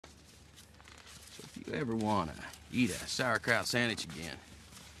you ever want to eat a sauerkraut sandwich again,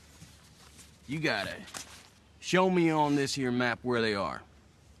 you gotta show me on this here map where they are.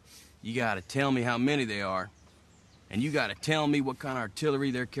 You gotta tell me how many they are, and you gotta tell me what kind of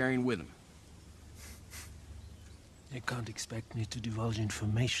artillery they're carrying with them. You can't expect me to divulge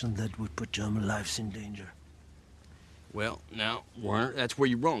information that would put German lives in danger. Well, now, Werner, that's where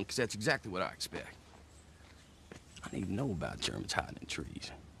you're wrong, because that's exactly what I expect. I need to know about Germans hiding in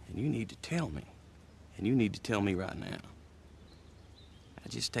trees, and you need to tell me. And you need to tell me right now. Now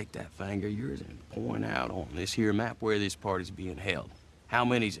just take that finger of yours and point out on this here map where this party's being held. How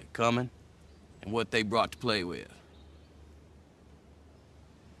many's it coming, and what they brought to play with.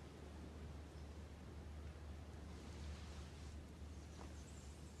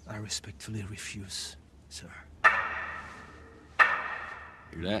 I respectfully refuse, sir.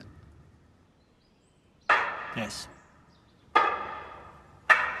 Hear that? Yes.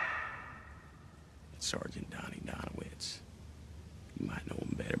 It's Sergeant Donnie Donowitz. You might know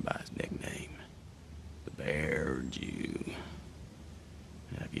him better by his nickname, the Bear Jew.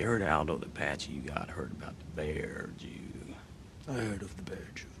 Now, have you heard Aldo the Apache? You got heard about the Bear Jew. I heard of the Bear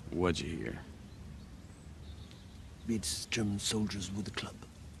Jew. What'd you hear? Beats German soldiers with a club.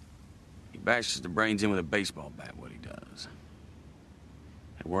 He bashes the brains in with a baseball bat, what he does.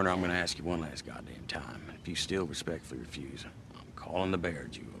 And Werner, I'm gonna ask you one last goddamn time. If you still respectfully refuse, I'm calling the Bear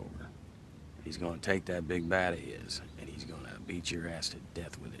Jew over. He's gonna take that big bat of his, and he's gonna beat your ass to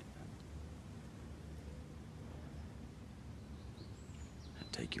death with it. Now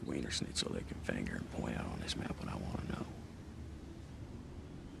take your wiener schnitzel licking finger and point out on this map what I want to know.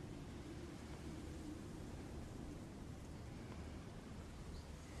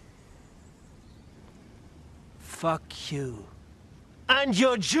 Fuck you. And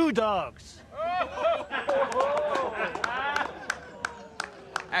your Jew dogs!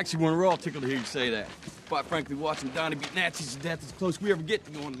 Actually, we're all tickled to hear you say that. Quite frankly, watching Donnie beat Nazis to death is the closest we ever get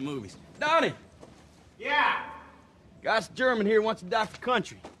to going to the movies. Donnie! Yeah? Guy's German here wants to die for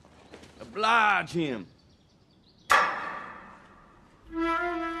country. Oblige him.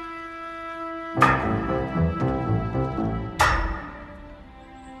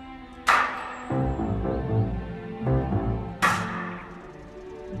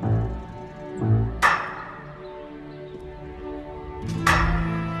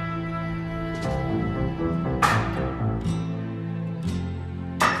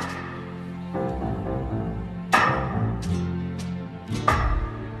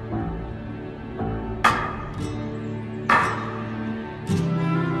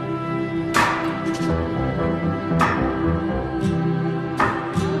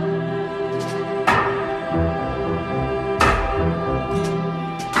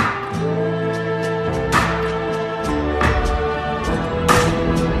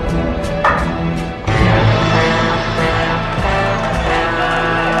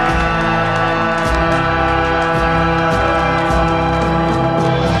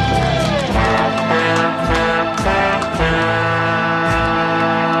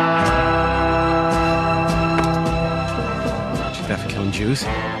 Jews.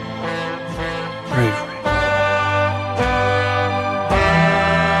 Bravery.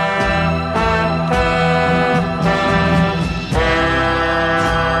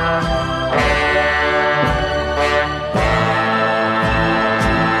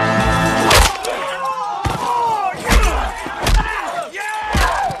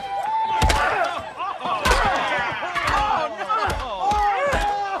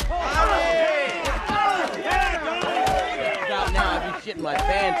 My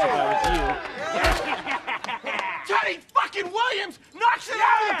pants if I was you. Teddy fucking Williams knocks it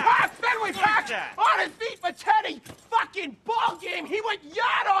out of the park. Fenway Park on his feet for Teddy. Fucking ball game. He went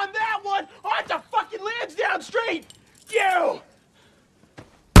yard on that one onto fucking Lansdowne Street. You.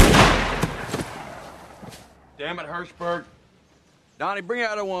 Damn it, Hirschberg. Donnie, bring the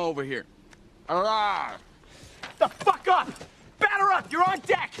other one over here. Alive. The fuck up. Batter up. You're on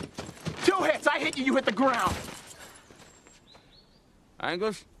deck. 2 hits. I hit you. You hit the ground.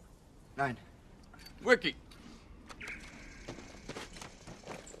 English? Nein. Wiki.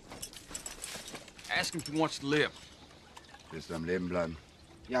 Ask him if he wants to live. Willst du am Leben bleiben?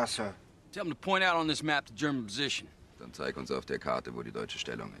 Ja, Sir. Tell him to point out on this map the German position. Dann zeig uns auf der Karte, wo die deutsche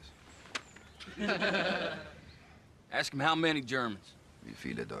Stellung ist. Ask him how many Germans. Wie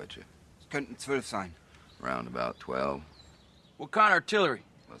viele Deutsche? Es könnten 12 sein. Round about 12. What kind of artillery?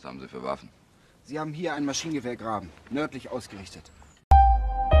 Was haben sie für Waffen? Sie haben hier ein Maschinengewehr graben, nördlich ausgerichtet.